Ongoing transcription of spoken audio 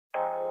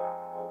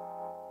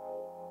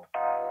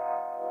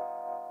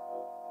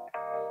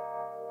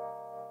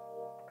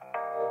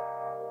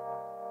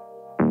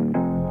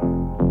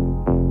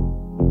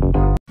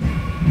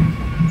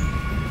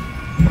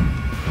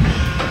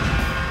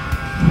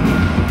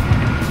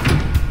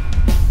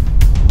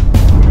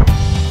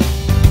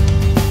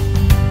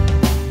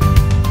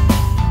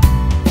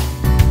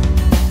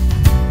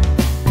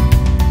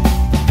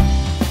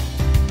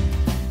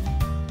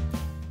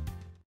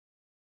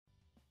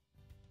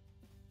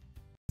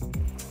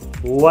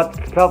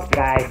What's up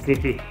guys,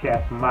 this is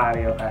Chef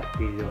Mario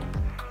Castillo.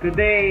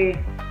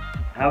 Today,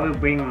 I will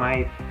bring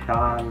my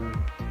son,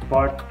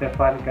 Port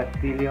Stefan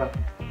Castillo,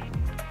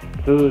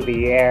 to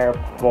the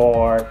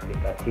airport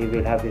because he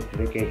will have his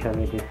vacation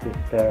with his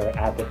sister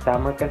at the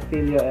Summer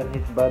Castillo and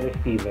his brother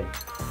Steven.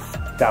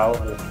 So,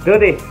 let's do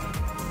this!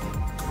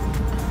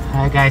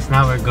 Hi guys,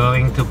 now we're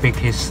going to pick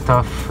his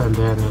stuff and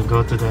then we'll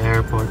go to the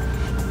airport.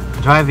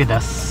 Drive with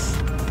us.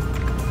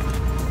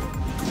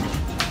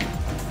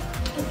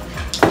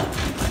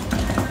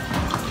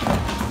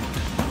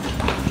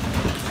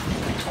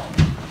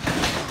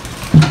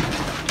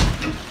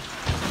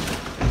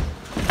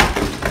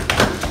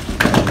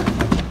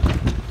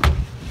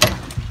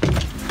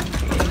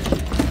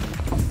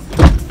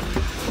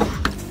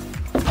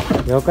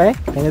 You okay?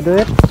 Can you do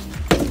it?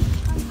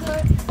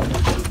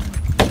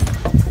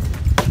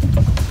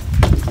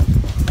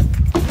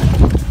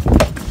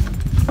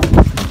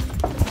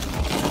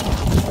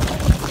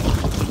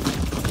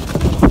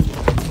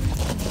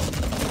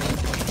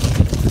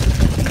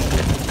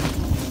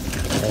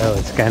 Oh,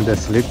 it's kinda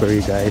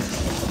slippery, guys.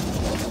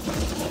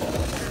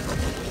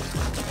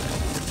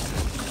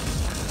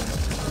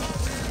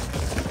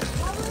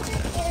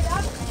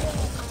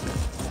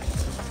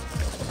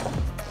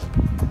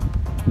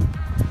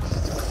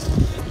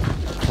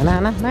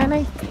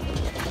 Nay.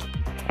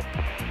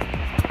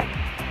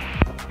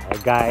 Hi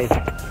guys,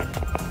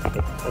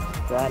 it's a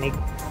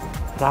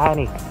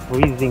sunny,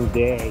 freezing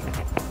day.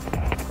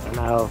 And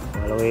now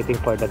we're waiting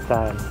for the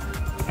time.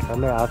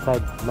 I'm here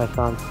outside my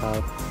son's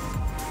house,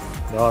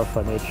 the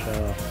orphanage.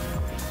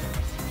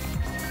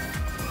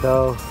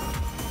 So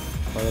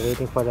we're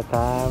waiting for the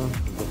time,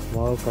 the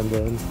smoke, and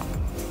then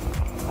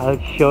I'll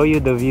show you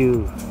the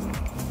view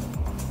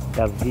of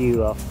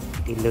Capital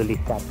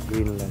of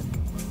Greenland.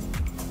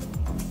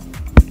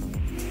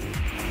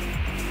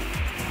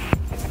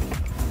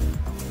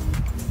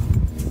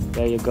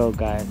 There you go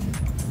guys,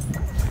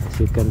 as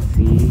you can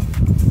see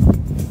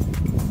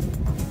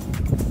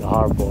the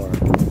harbor,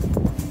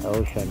 the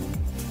ocean,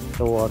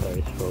 the water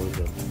is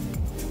frozen.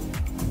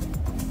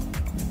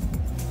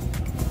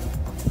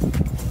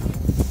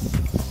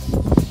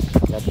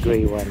 That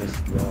gray one is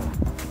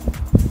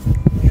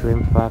the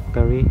shrimp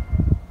factory,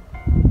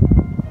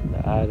 and the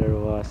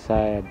other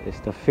side is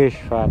the fish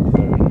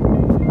factory.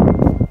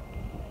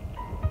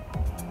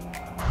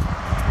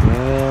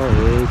 There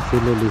is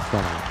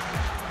Capital.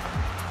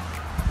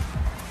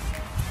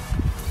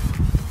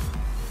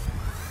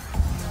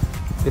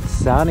 It's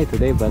sunny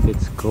today, but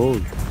it's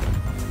cold.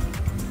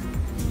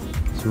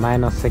 It's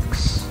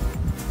 -6.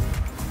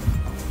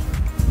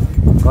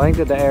 Going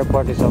to the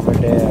airport is over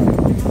there.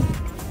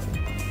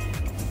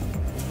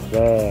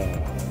 There,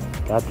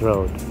 that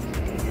road.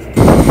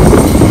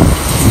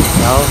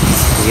 So,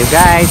 see you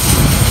guys.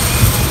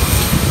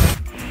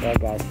 Yeah,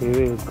 guys, he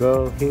will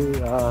go.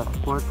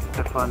 Port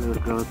Stefan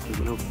will go to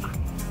Nuuk,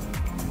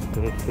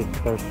 to his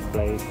sister's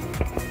place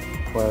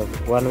for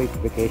 1 week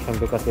vacation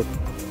because it's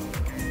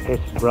his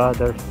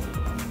brother's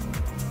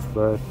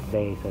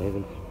birthday, so he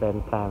will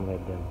spend time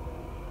with them.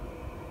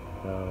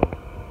 So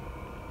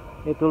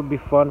it will be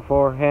fun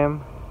for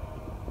him.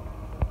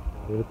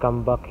 We'll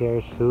come back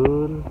here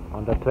soon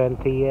on the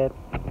 20th.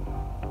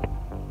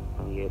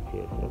 Yes,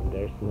 and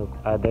there's no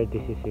other.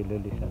 This is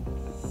Ilulusan.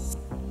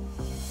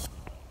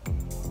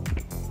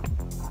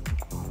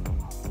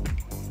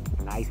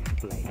 Nice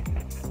place.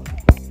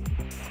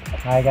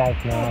 Hi guys,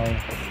 now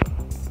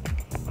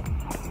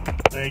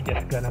we're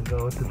just gonna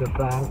go to the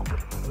bank,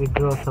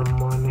 withdraw some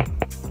money,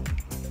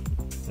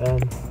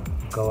 and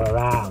go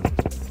around.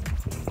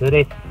 Let's do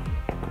this.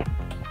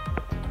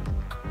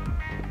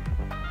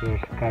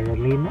 Here's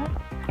Carolina.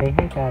 Say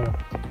hi, Carol.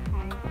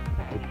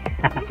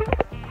 Hi.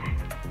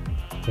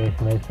 Here's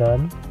my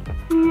son.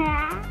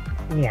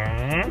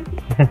 Yeah.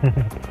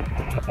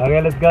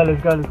 Okay, let's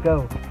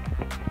go.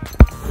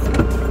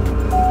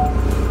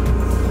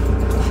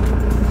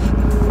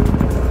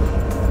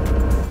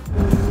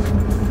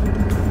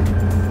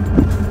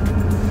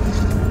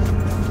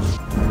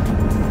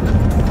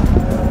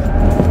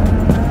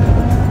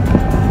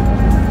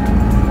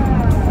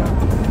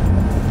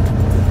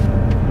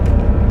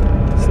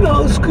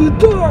 Snow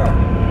scooter!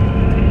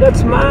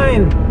 That's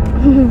mine!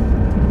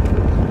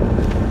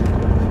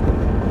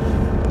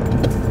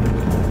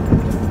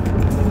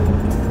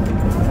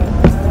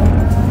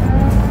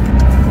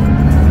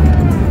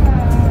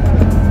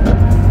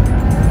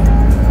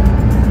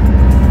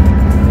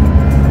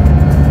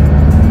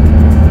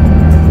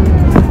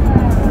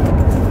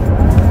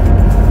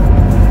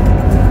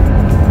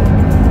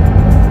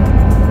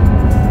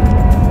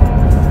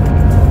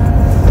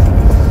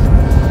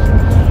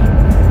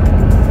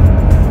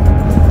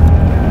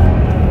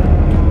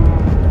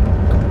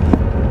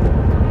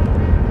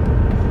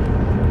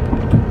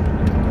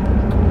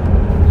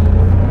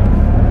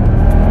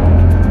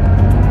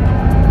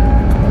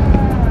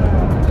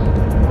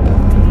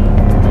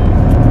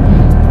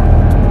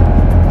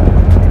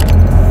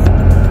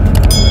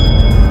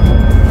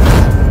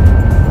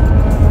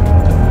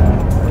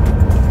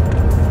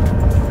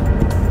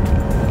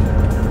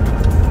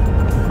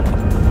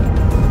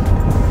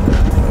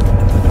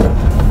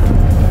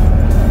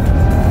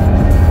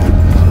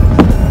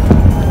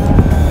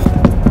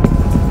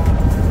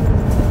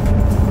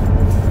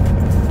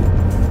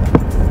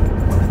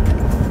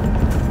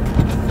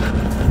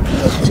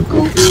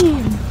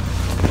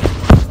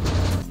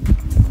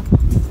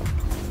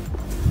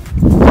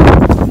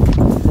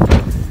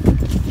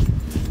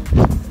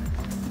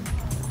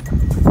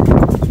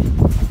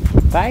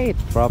 Tight,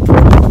 proper.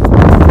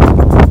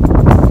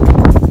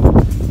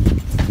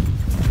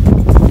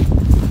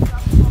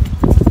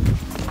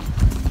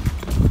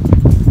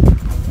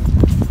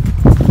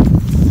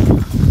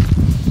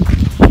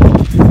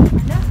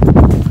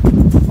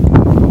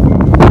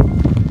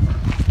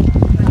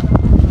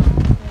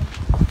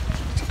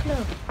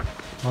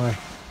 Okay.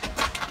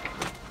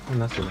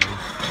 Ano sila?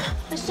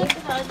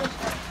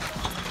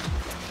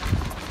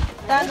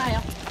 Tanay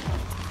ako.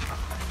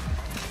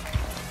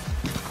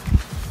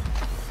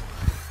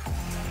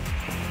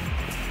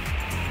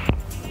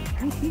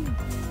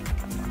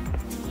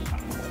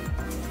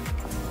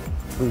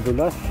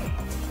 Madulas.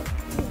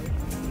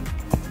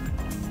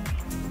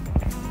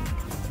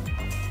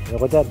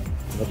 Ako dyan.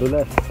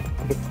 Madulas.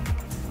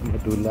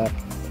 Madulas.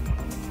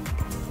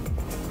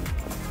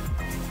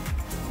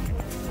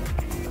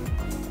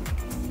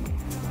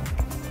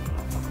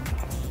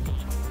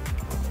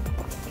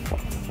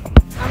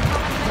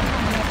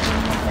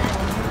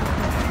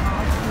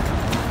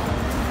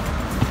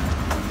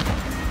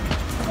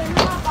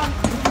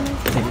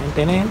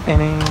 Tenen,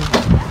 tenen.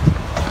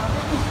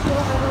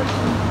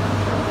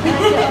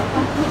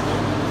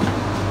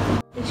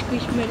 The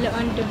squishmallow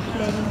on the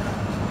plane.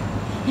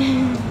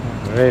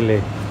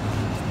 Really?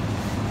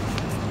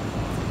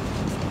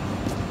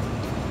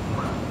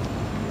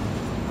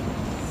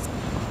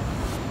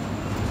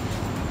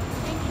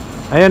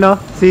 Ayun oh,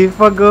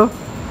 sipag oh.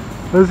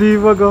 Oh,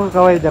 sipag oh.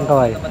 Kaway dyan,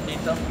 kaway.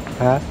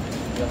 Ha?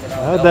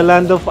 Oh, the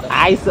land of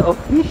ice of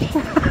fish.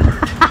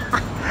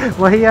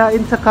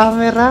 Mahiyain sa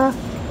camera.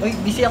 Uy,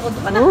 busy ako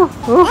doon. Oh,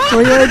 oh,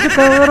 mahiyain sa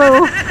camera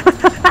oh.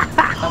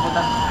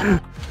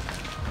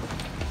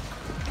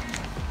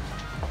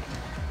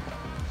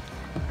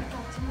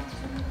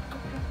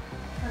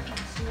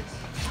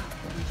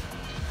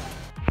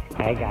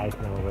 Hi guys,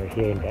 now we're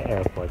here in the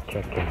airport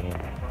checking in.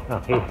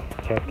 Oh, he's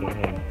checking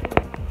in.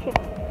 Check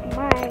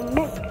my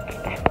neck.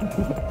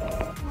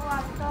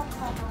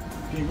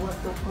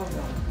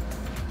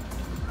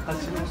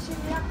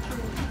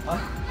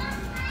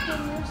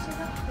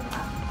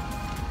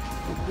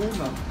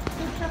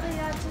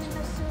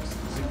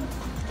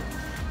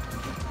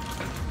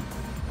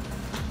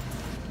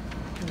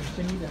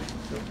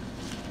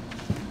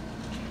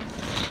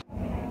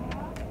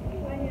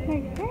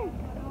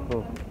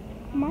 Oh.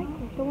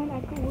 Michael, the one I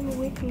go all the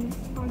way to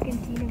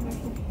Argentina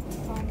versus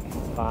France.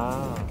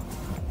 Wow.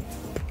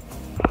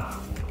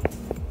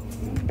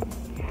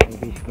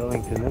 Maybe he's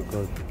going to Nuuk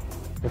also.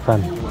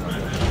 Stefan,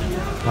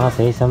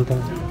 say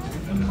something.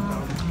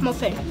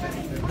 Muffin.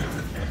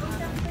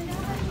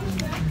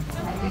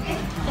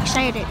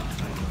 Excited.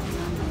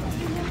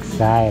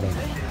 Excited.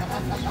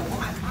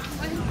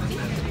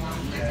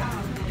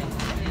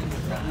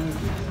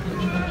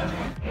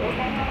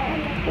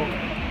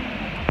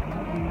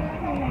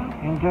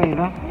 Enjoy,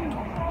 no?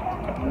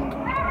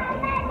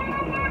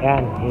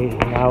 And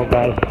now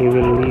guys, he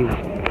will leave.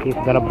 He's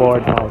gonna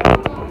board now.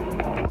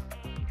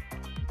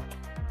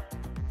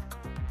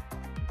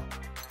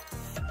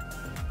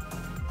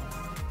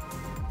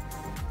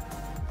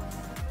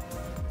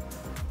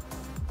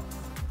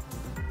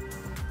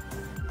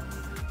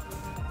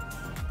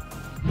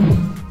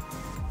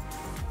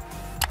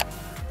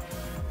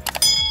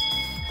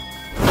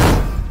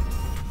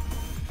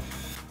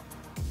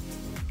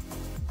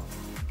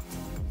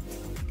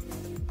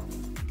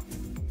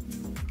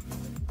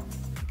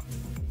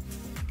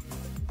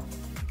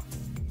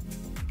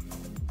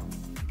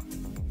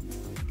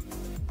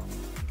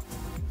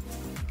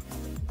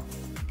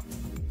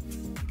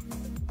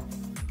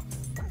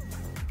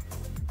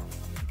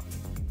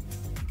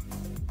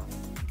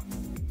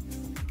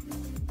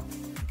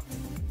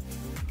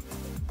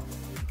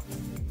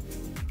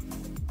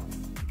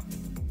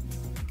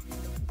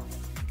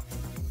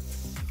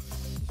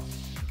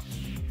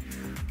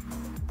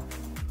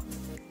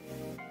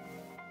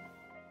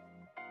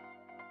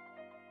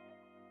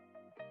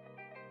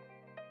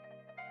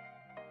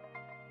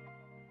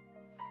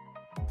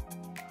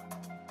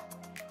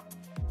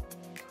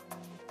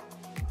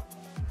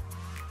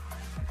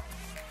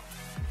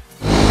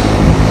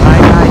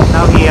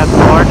 Now he has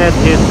boarded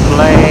his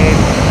plane.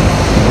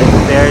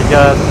 They're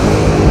just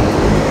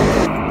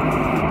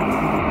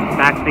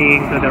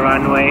taxiing to the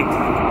runway.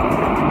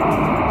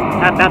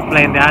 Not that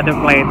plane, the other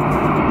plane.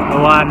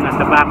 The one at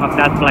the back of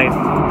that plane.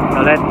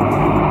 So let's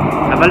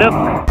have a look.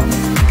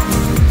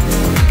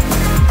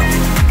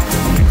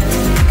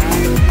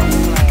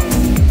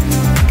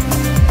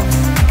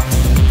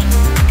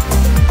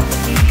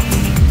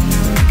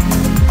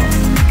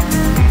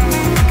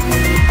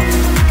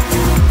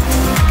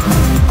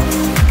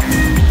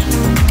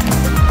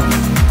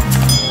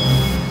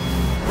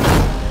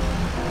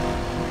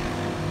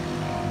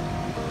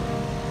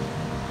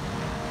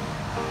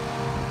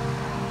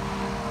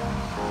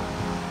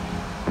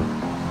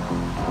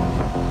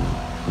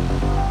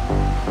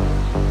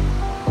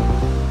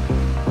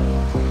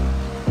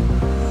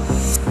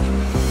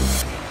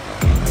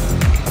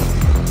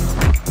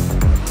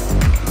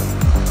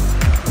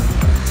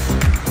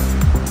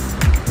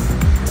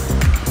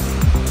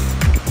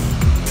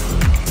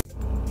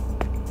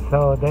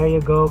 there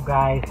you go,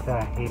 guys.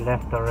 He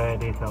left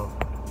already, so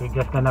we're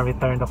just gonna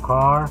return the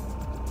car,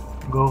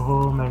 go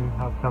home and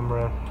have some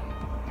rest.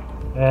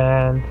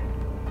 And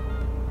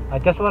I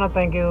just want to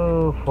thank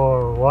you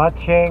for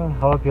watching.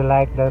 Hope you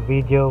liked the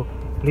video.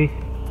 Please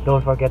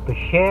don't forget to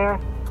share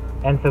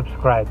and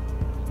subscribe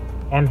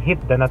and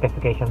hit the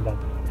notification bell.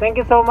 Thank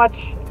you so much,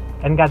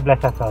 and God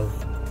bless us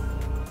all.